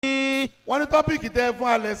wọ́n ní tọ́pìkì tẹ́ fún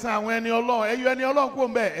alẹ́ san àwọn ẹni ọlọ́run ẹ̀yọ ẹni ọlọ́run kò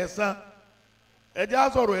ń bẹ̀ ẹ̀san ẹ̀jẹ̀ á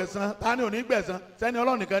sọ̀rọ̀ ẹ̀san ta ni ò ní gbẹ̀san sẹ́ni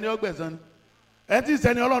ọlọ́run nìkan ni ó gbẹ̀san ni ẹ̀ tí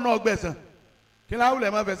sẹ́ni ọlọ́run náà gbẹ̀san kí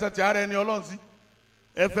láwùlẹ̀ máa fẹ̀sẹ̀ tí ara ẹni ọlọ́run sí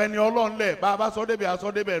ẹ̀fẹ̀ ni ọlọ́run lẹ̀ bá a bá sọ débẹ̀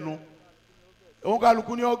àsọ débẹ̀ nu òun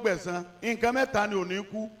kálukú ni ó gbẹ̀san nǹkan mẹ́ta ni ò ní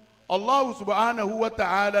kú Allahu subhanahu wa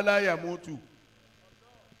ta'ala la yamutu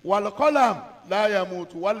wal qalam la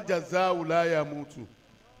yamutu wal jazau la yamutu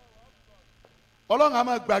ọlọ́run a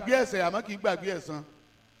máa gbàgbé ẹ̀ṣẹ̀ àmọ́ kì í gbàgbé ẹ̀san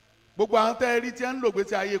gbogbo àwọn tẹ́ ẹ rí tí ẹ ń lò gbé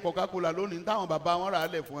tí ayé Coca-Cola lónìí táwọn bàbá wọn rà á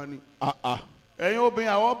lẹ̀ fún wọn ni. ẹ̀yin obìnrin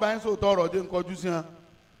àwọn ọba yín sòótọ́ ọ̀rọ̀ dé nkọjú sí wọn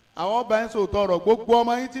àwọn ọba yín sòótọ́ ọ̀rọ̀ gbogbo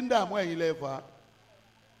ọmọ yín ti ń dààmú ẹ̀yin lẹ́fà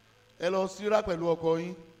ẹ lọ síra pẹ̀lú ọkọ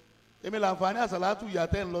yín èmi làǹfààní àsàlátù ìyá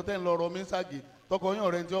tẹ́ ń lọ rọ mí ságè tọkọ yín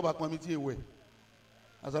ọ̀rẹ́ tí ọba pọn mi tí èwẹ̀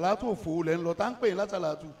àsàlátù òfò lẹ́ ń lọ tá ń pè é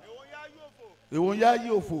lásàlátù èwo ń yá yí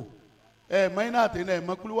òfò ẹ mẹ́rin náà tẹ̀ náà ẹ̀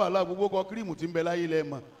mọ́ kúlú wàhálà gbogbo kọ kírìmù tí ń bẹ láyé lẹ́ẹ̀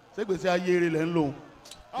mọ̀ ṣégbèsè ayé rẹ̀ lẹ́ ń lò.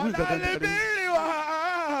 alálẹ́bìrì wà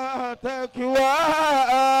tẹ̀kíwá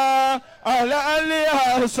alálẹ́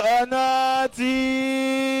àṣànàtì.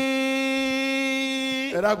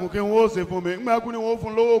 ẹ dákun kí wọ́n ó ṣe fún mi ńgbà kú ni wọ́n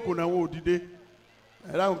fún lówó kùnà wọn ò dìde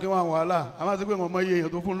ẹ dákun kí wọ́n wàhálà a máa ṣe pé wọ́n mọ iye èèyàn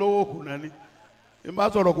tó fún lówó kùnà ni ẹ má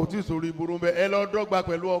sọ̀rọ̀ kò tí ì sórí ìburú bẹ́ẹ̀ ẹ lọ dọ́gba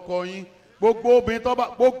pẹ̀lú ọkọ yín gbogbo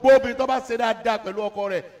obìnrin tó bá ṣe dáadáa pẹ̀lú ọkọ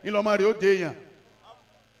rẹ̀ ńlọmọ rẹ̀ ó dé èèyàn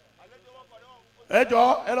ẹ jọ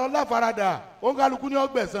ẹ lọ láfaradà ó ń kálukú ní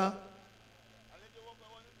ọgbẹ̀sán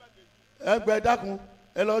ẹ gbẹ dákun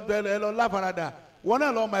ẹ lọ láfaradà wọn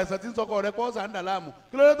náà lọ ọmọ ẹ̀sán tí ń sọkọ rẹ kọ́ sàǹdà láàmú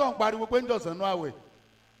kí ló dé tó ń pariwo pé ń jọ̀sán nú àwẹ̀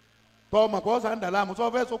tọ́ ọmọ kọ́ sàǹdà láàmú sọ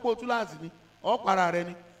fẹ́ sọpọ̀ túláàsì ni ọ́ para rẹ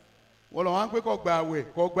ni wọ́n lọ wá ń pé kọ́ gba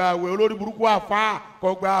àwẹ̀ olórí burúkú àfa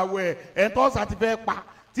kọ́ gba àwẹ̀ ẹ̀ ń tọ́ sà ti fẹ́ pa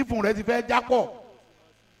tí fún rẹ ti fẹ́ jápọ̀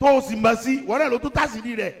tó o sì mọ̀ sí wọ́n náà ló tún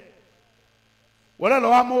tàṣírí rẹ̀ wọ́n náà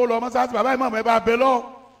lọ́wọ́ amó lọ mọ́sáàsì bàbá ìmọ̀ ẹ̀ bá bẹ lọ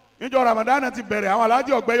níjọ́ Ramadan ti bẹ̀rẹ̀ àwọn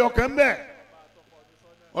aláàjì ọ̀gbẹ́yọ kan bẹ̀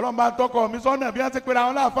ọlọ́run bá ń tọkọ mi sọ́nà bí wọ́n ti pèrè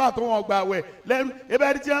àwọn láàfáà tó wọn gbà wẹ̀ lẹ́nu ebe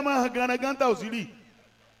ẹni tí wọ́n máa gan gánta òsìrì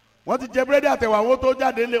wọ́n ti jẹ búrẹ́dì àtẹ̀wà àwọn tó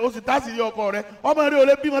jáde lé o sì tàṣírí ọkọ rẹ ọmọ rẹ ò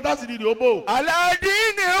lè bímọ tàṣírí rẹ ó bò.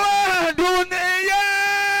 aládìní wà dúníyà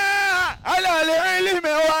alàlẹ́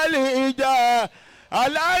ìlímẹ̀ wà lè jà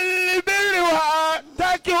alálẹ́bìrì wà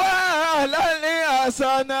tẹ́kíwá alálẹ́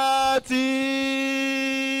àṣànàtì.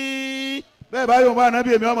 bẹ́ẹ̀ bá yóò máa nábì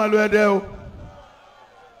èmi ọmọ lu ẹdẹ o.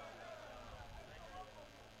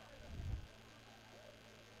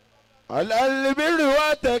 alálẹ́bìrì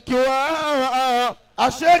wà tẹ́kíwá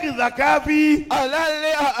Sheikh Zakafi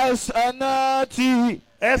alálẹ́ àṣànàtì.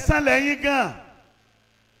 ẹ̀san lẹ́yìn gan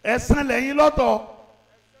ẹ̀san lẹ́yìn lọ́tọ̀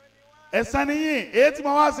ẹ̀san nìyí èyí tí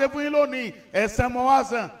mo wá ṣe fún yín lónìí ẹ̀san mo wá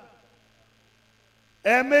san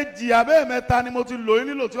ẹ̀ẹ̀mejì abẹ́ mẹ́ta ni mo ti lò yín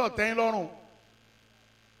nílò tí ọ̀tẹ́ yín lọ́rùn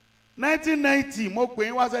 1990 mo pè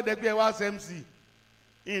yín wá sẹ́dẹ̀gbẹ́ ẹ wá ṣe MC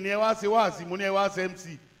ìní ẹ wá ṣe wáàsí mo ní ẹ wá ṣe MC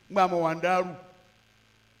ńgbà mo wà ń dárú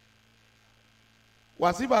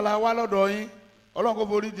wàsíbàlà wá lọ́dọ̀ yín ọlọ́run kò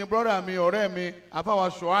forí jìn brọ́dà mi ọ̀rẹ́ mi afáwa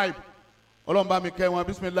Shuaib ọlọ́run bá mi kẹ́ wọn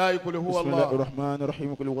bisimilayi kul huwa Allah. bisimilayi rahman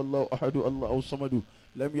rahim kul huwa Allah ahadu Allahu samadu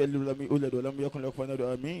lam yalid walam yulad walam yakun lahu kufuwan ahad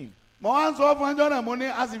àmín. mo wá ń sọ fún ẹjọ́ náà mo ní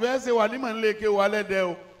a sì fẹ́ ṣe wàlímọ̀ nílé ike wà lẹ́dẹ̀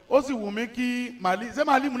o ó sì wù mí kí ṣé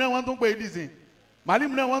màálímù náà wọ́n tún pè é dìsìn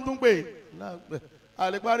màálímù náà wọ́n tún pè é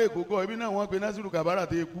àlepárè kókó ibi náà wọ́n pe Nasiru Kabara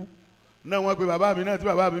tó kú náà wọ́n pe bàbá mi náà tí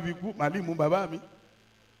bàbá mi fi kú màálímù bàbá mi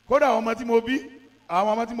kódà àwọn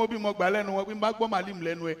ọmọ tí mo bí mo gbà lẹ́nu wọn pé n bá gbọ́ màálímù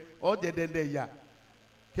lẹ́nu ẹ ọ́ jẹ dẹ́ndẹ́ yà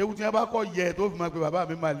kéwù tí wọ́n bá kọ́ yẹ tó fi máa pe bàbá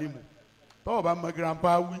mi màálímù tọ́wọ́ bá mọ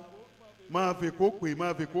grandpa wí máa fi kó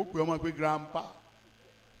pè ọmọ pé grandpa.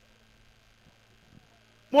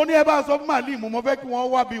 mo ní ẹ bá sọ fún màálímù mo fẹ́ kí wọ́n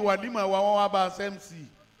wá bí wàlímọ̀ wa wọ́n wá bá SMC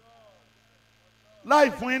láì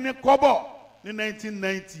fún yín ní kọ́bọ̀ ní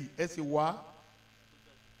 1990 ẹ sì wá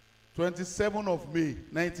 27 of May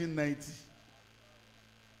 1990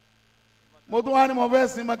 mo tún wá ní mo fẹ́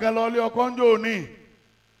sin mọ́kàn lọ ilé ọkọ ń jò ní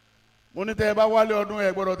mo ní tẹ́ ẹ bá wálé ọdún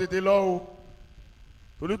ẹ gbọ́dọ̀ tètè lọ o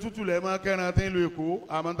torí tútù lẹ́ẹ̀ máa kẹ́ran tí ń lo Èkó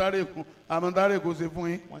àmọ́ntárè Èkó ṣe fún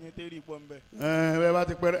yín. wọ́n ní tẹ́rì pọ̀ ń bẹ̀. ẹ bá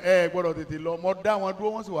ti pẹ́rẹ́ ẹ gbọ́dọ̀ tètè lọ mo dá wọn dúró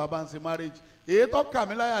wọ́n sì wá bá ń ṣe marriage èyí tó kà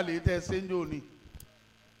mí láyà lè tẹ́ ẹ ṣe ń jò ní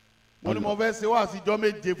mo ní mo fẹ́ ṣe wá síjọ́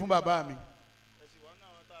méje fún bàbá mi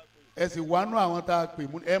ẹ sì wá nú àwọn tá a pè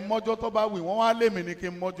ẹ mọ́jọ́ tó bá wì wọ́n wá lé mi ní kí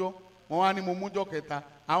n mọ́jọ́ wọ́n wá ní mo mújọ́ kẹta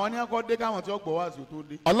àwọn ní akọ́ dé káwọn tí ó gbọ́ wá sí tó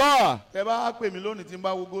dé. Allah. tẹ bá pè mí lónìí tí n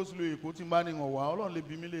bá wo gósìlò Èkó tí n bá ní ìwọ̀n wá Ọlọ́run lè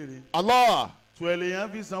bí mi léèrè. Allah. tu ẹ lèèyàn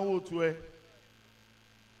fi sanwó tu ẹ.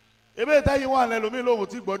 ebe ìtayín wà lẹ lómi lóhùn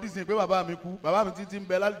tí gbọ́ dísìn pé bàbá mi kú bàbá mi ti ń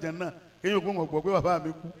bẹ lálùjánnà kéèyàn kó wọn gbọ́ pé bàbá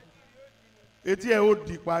mi kú. etí ẹ ó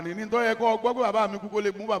di pani ní nítorí ẹ kọ́ gbọ́ pé bàbá mi kú kó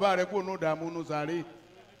lè mú bàbá rẹ kó nù dààmú nù sàárè.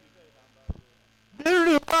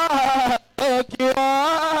 بالرفاق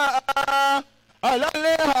على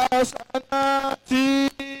الحسنات.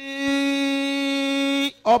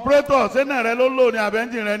 ọ̀pẹ́rẹ́tọ̀ sẹ́nà rẹ ló lò ní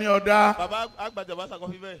abẹ́ńjì rẹ ní ọ̀dà. bàbá àgbàjọba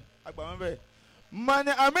sàkọ́fí bẹ́ẹ̀ àgbàmọ́ bẹ́ẹ̀. من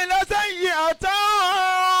عمل سيئة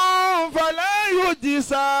فلا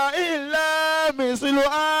يجزى إلا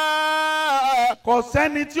مثلها. kò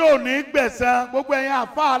sẹ́ni tí ò ní gbẹ̀san gbogbo ẹ̀yin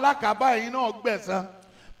àfa alákàbá ẹ̀yin náà gbẹ̀san.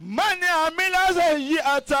 من عمل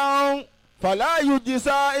سيئة فلا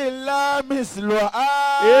يجزى إلا مثلها.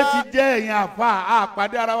 èyí ti jẹ́ ẹ̀yin àfa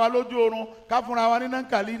àpàdé ara wa lójú oorun ká fúnra wa ní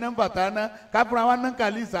nankali nàmbàtánà ká fúnra wa ní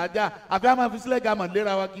nankali ìsàjà àfi àmọ́ fi sílẹ̀ gàmọ̀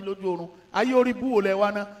léra wa kí lójú oorun ayé orí búwo lẹ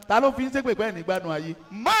wa ná ta ló fi ń ṣépè pẹ́ nígbàdùn ayé.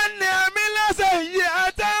 من عمل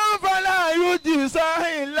سيئة فلا يجزى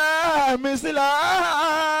إلا مثلها.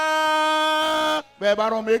 bẹ́ẹ̀ bá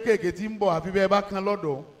rán mékèké tí ń bọ̀ àfi bẹ́ẹ̀ bá kan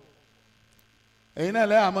lọ́dọ̀ ẹ̀yin náà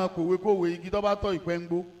lẹ́yìn àmọ́ kòwékòwé igi tó bá tọ́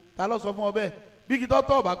ìpẹ́ngbó ta ló sọ fún ọ bẹ́ẹ̀ bí igi tó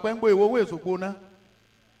tọ́ ọ̀bà pẹ́ngbó èwo owó èsòkò ná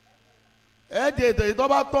ẹ̀jẹ̀ ètò ìtọ́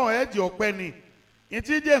bá tọ̀ ẹ̀jẹ̀ ọ̀pẹ ni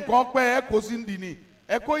ìtí jẹ́ nǹkan ọ̀pẹ ẹ̀ kó sí ndì ni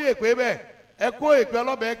ẹ̀ kó yè pé bẹ́ẹ̀ ẹ̀ kó èpè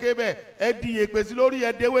ọlọ́bẹ̀ ké bẹ́ẹ̀ ẹ̀ di èpè sí lórí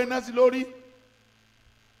ẹ̀ déwé iná sí lórí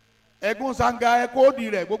ẹ̀gún sanga ẹ̀ kó di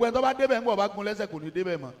rẹ̀ gbogbo ẹ̀ tó bá débẹ̀ ń bọ̀ bá gun lẹ́sẹ̀ kò ní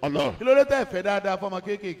débẹ̀ mọ́ kí ló dé tẹ̀ fẹ́ dáadáa fọmọ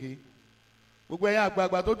kéékèèké gbogbo ẹ̀yin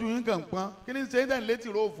àgbààgbà tó ju yín kàn pọ́n kí ni ṣe ń tẹ̀ ń lé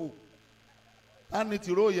tìró òfò ta ni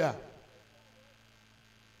tìró ìyà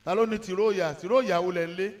ta ló ní tìró ìyà tìró ìyà wo lẹ̀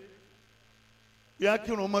ń lé yá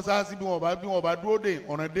kírun mọ́sáàsì bí wọ́n bá dúró dé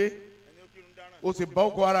ọ̀ràn dé o sì bá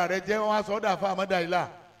ọkọ̀ ara rẹ jẹ́ wọ́n á sọ ọ́ dà fún àmọ́dá ìlà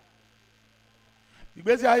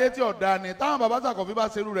ìgbésí ayé tí ọ̀dà ni táwọn bàbá sàkọ́fí bá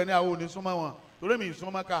ṣerú rẹ ní àwọn òní súnmọ́ wọn torí mi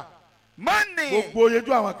ìsúnmọ́ ká mọ́nì gbogbo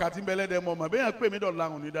oyejú àwọn kàtí ń bẹ́lẹ́dẹ̀ mọ́ mọ́ bẹ́ẹ̀ yẹn pè mí dọ̀la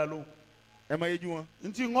àwọn onídàá lóhùn ẹ máa yéjú wọn.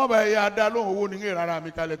 ntí ń ọba ẹ̀yà adá lóhùn owó ní ń rárá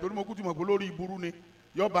mi kalẹ̀ torí mo kú ti mọ̀ pé lórí ìburú ni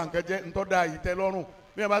yọ bànkẹ́ jẹ́ ntọ́da ìtẹ́ lọ́rùn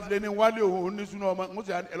bí ẹ bá ti lé ní wálé òun ní súnú ọmọ ń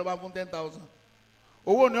sì ẹ lọ́ bá fún 10,000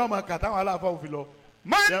 owó ni ọmọ kà táwọn aláàfáà òfin lọ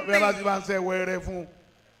bí ẹ bá ti bá ń sẹ́ wẹ́rẹ́ fún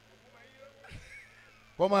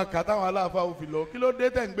kọ́mọ kà táwọn aláàfáà òfin lọ kí ló dé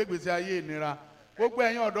tẹ̀ ń gbégbèsè ayé ìnira gbogbo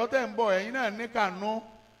ẹ̀yin ọ̀dọ́ tẹ̀ ń bọ̀ ẹ̀yin náà ní kànú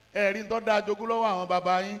ẹ̀rí tó dáa jogún lọ́wọ́ àwọn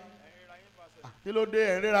bàbá yín kí ló dé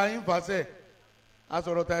ẹ̀ríra yín fàṣẹ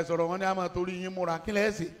asọ̀rọ̀ ta ẹ̀sọ̀rọ̀ wọn ni a máa torí yín múra kí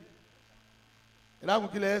lẹ́ ṣe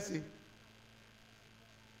ìdáhùn kí lẹ́ ṣe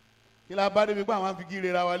kí la bá débi pé àwọn afi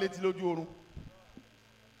gíre ra wa létí lójú oorun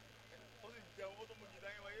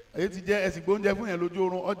èyí ti jẹ́ ẹ̀sìn gbóúnjẹ fún yẹn lójú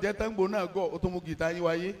oorun ọjẹ́ tẹ́ǹgbò náà gọ̀ ó tó mú gìtá yín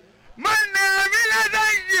wáyé. mọ́nà mi lọ́dọ̀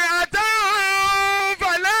yìí àtàwọn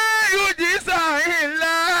fàlẹ́ yóò jí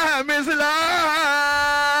sàhìnlá mísìlá.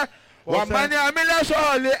 ومن عمل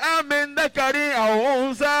صالحا من ذكر أو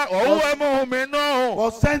أنثى وهو مؤمن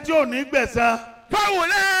ọ̀sẹ̀ tí ò ní gbẹ̀san.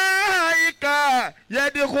 فأولئك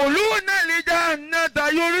يدخلون الجنة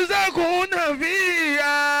يرزقون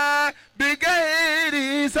فيها بغير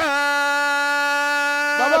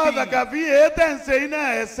حساب. bàbá Zakafi ètè ń ṣe iná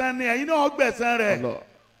ẹ̀san ni ẹ̀yin náà gbẹ̀san rẹ̀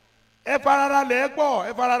ẹ farara lẹ̀ pọ̀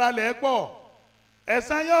ẹ farara lẹ̀ pọ̀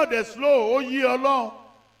ẹ̀san yóò dé slow ó yí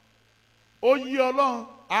ọlọ́run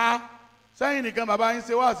a sẹ́yìn nìkan bàbá yín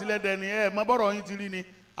ṣe wá sílẹ̀ dẹni ẹ̀ mọ bọ́rọ̀ yín ti rí ni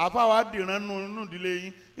àfáwá dìran nù ìdílé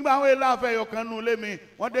yín nígbà àwọn ilé afẹ́ yọkan nù lé mi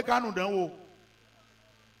wọ́n dé Kánò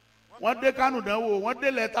dánwò wọ́n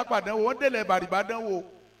délẹ̀ Tápà dánwò wọ́n délẹ̀ Bàrìbá dánwò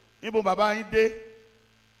níbo bàbá yín dé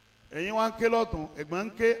ẹ̀yin wá ń ké lọ́tún ẹ̀gbọ́n ń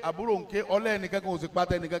ké àbúrò ń ké ọlẹ́ ẹnìkan kan ò sì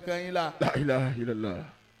pátá ẹnìkan kan yín la. La ilaha illallah.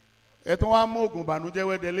 ẹ̀tún wá mú oògùn ìbànújẹ́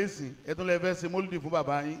wẹ́dẹ lẹ́sìn ẹ̀tún lè fẹ́ ṣe mólúdì fún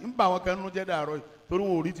bàbá yín ń bá wọn kan nínú jẹ́ dàárọ̀ yìí torí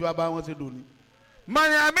wọn ò rí tí bàbá wọn ṣe dòní.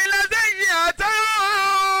 من عمل سيئة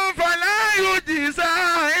فلا يجزى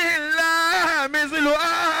إلا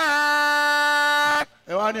مثلها.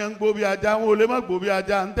 ẹ wá ní ẹ ń gbó bí ajá wọn ò lè má gbó bí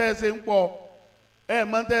ajá ń tẹ́ ẹ ṣe ń pọ̀ ẹ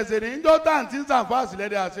mọ ń tẹ́ ẹ ṣe ní njọ́ tá à ń tí ń sàǹfààsì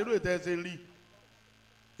lẹ́dẹ̀ àṣírí ìtẹ́ ẹ ṣe ń rí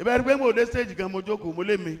ìbẹ̀rù pé mo dé stage kan mo jókòó mo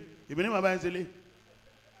lé mi ìbí ní màá bá ń ṣe lé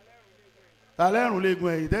tàlẹ́rùn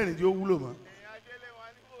léegun ẹ̀yìn tẹ́rìn tí ó wúlò mọ́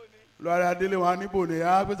lọ́ọ̀rẹ́ adélé wa níbò ní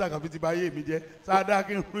á pé Zakafi ti bá yé mi jẹ́ sáadá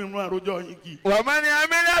kí n rún irun àrójọ yín kì. ومن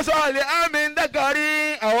عمل صالحا من ذكر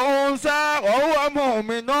أو أنثى وهو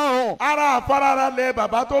مؤمن. ara àfarara lẹ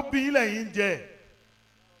bàbá tó bí ilẹ̀ yìí ń jẹ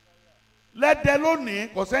lẹ́dẹ̀ lónìí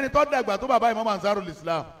kò sẹ́ni tó dàgbà tó bàbá Imam Ansarul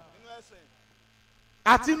Islam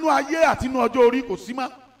àtinú ayé àtinú ọjọ́ orí kò sí mọ́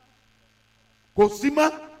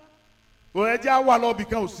kò ẹjẹ́ á wà lọ́ọ̀bì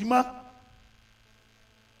kan ò sí mọ́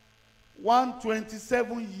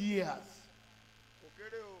 127 years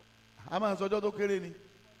a máa ń sọjọ́ tó kéré ni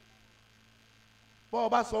bọ́ọ̀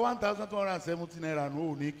bá sọ 1,270 naira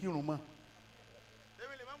nù ò ní kírun mọ́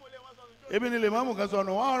ebi ni lèmọ́mù kan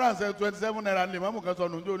sọnù 127 naira ni lèmọ́mù kan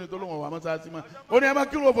sọnù njó ni tó lóun ọ̀wà mọ́sáàsì mọ́ ó ní ẹ má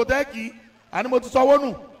kírun òfò tẹ́ẹ̀kì àní mo ti sọwọ́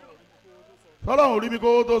nù tọ́lọ́hùn rí mi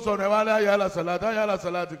kó tó sọnù ẹ wá lé ayé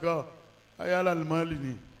alásàlátì kan ayala alimali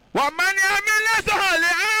ni. ومن عمل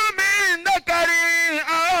صالحا من ذكر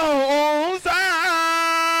أو أنثى.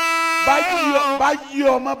 báyìí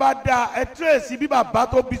ọmọ bá dáa ẹ tírèsì bí bàbá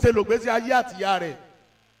tó bí ṣe lògbèsè ayé àtìyá rẹ̀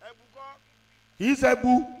kì í ṣe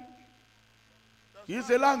bú kì í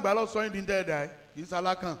ṣe láǹgbá lọ́sọ̀ yín dín dẹ́ẹ̀dá ẹ kì í ṣe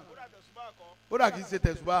alákàn ó dà kì í ṣe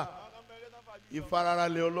tẹ̀sùbà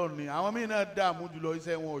ìfararalẹ̀ ọlọ́run ni àwọn míì náà dààmú jùlọ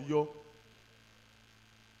iṣẹ́ wọn ò yọ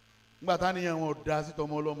nígbà táníyàn wọn ò da sí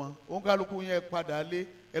tọmọ ọlọ́mọ òun kálukú yẹn padà lé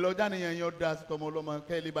ẹ lọ jáníyàn yẹn ò da sí tọmọ ọlọ́mọ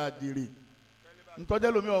kẹ́lẹ́ bá dèrè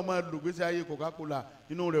ntọ́jẹ́ lomi ọmọ lògbèsè ayé Coca-Cola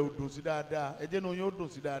inú rẹ̀ ò dùn sí dáadáa ẹjẹ́ inú yóò dùn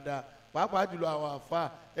sí dáadáa pàápàá jùlọ àwọn àfa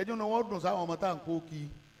ẹjẹ́ inú wọn dùn sáwọn ọmọ tá à ń kó kí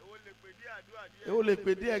èwo lè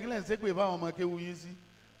pè díẹ̀ kí lẹ̀ ń ṣépè fáwọn ọmọ kéwu yín sí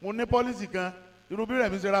mo ní pọ́lísì kan irú bí rẹ̀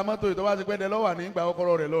mi ṣe ra mọ́tò yìí tó bá ti pẹ́ dẹ lọ́wọ́ ní ìgbà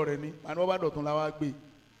kọ́kọ́rọ́ rẹ̀ lọ́rẹ̀ ní àni wọ́n bá dọ̀tún la wá gbé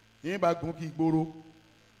yín bá gun kí gbòòrò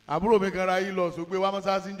àbúrò mi kan ra ilọ̀sì gbé wá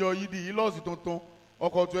mọ́sáàsì ń jọ yídì ilọ̀sì tuntun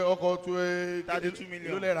ọkọ̀ tó 32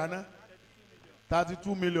 million ló lẹ̀ rà ná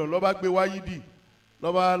 32 million lọ́ba gbé wá yídì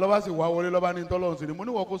lọ́ba sì wá wọlé lọ́ba ní tọ́lọ́run sí ni mo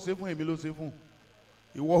ní wọ́n kó ṣe fún èmi ló ṣe fún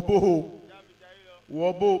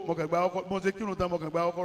ìwọ bó mo kàn gba ọkọ̀ mo ṣe kírun tán mo kàn gba ọkọ̀